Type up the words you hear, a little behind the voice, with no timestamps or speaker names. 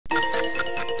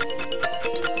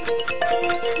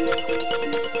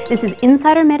This is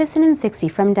Insider Medicine in 60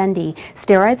 from Dundee.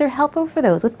 Steroids are helpful for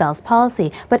those with Bell's palsy,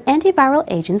 but antiviral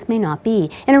agents may not be.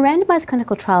 In a randomized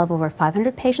clinical trial of over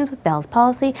 500 patients with Bell's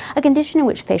palsy, a condition in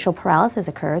which facial paralysis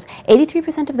occurs,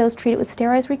 83% of those treated with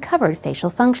steroids recovered facial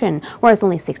function, whereas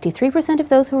only 63% of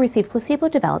those who received placebo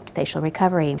developed facial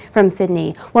recovery. From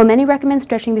Sydney, while many recommend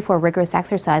stretching before rigorous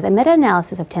exercise, a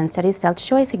meta-analysis of 10 studies failed to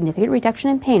show a significant reduction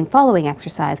in pain following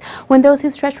exercise when those who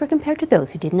stretched were compared to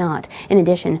those who did not. In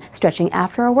addition, stretching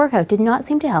after a workout did not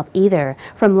seem to help either.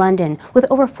 From London, with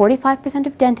over 45%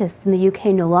 of dentists in the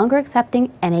UK no longer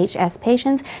accepting NHS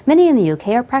patients, many in the UK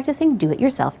are practicing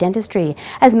do-it-yourself dentistry.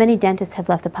 As many dentists have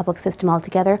left the public system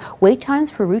altogether, wait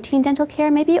times for routine dental care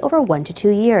may be over 1 to 2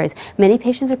 years. Many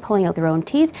patients are pulling out their own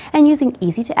teeth and using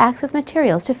easy-to-access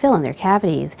materials to fill in their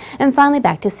cavities. And finally,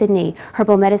 back to Sydney.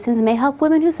 Herbal medicines may help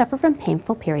women who suffer from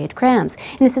painful period cramps.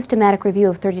 In a systematic review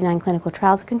of 39 clinical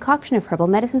trials, a concoction of herbal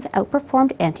medicines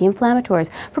outperformed anti-inflammatories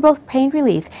for both pain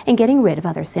relief and getting rid of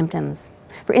other symptoms.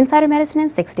 For Insider Medicine in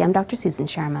 60, I'm Dr. Susan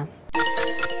Sharma.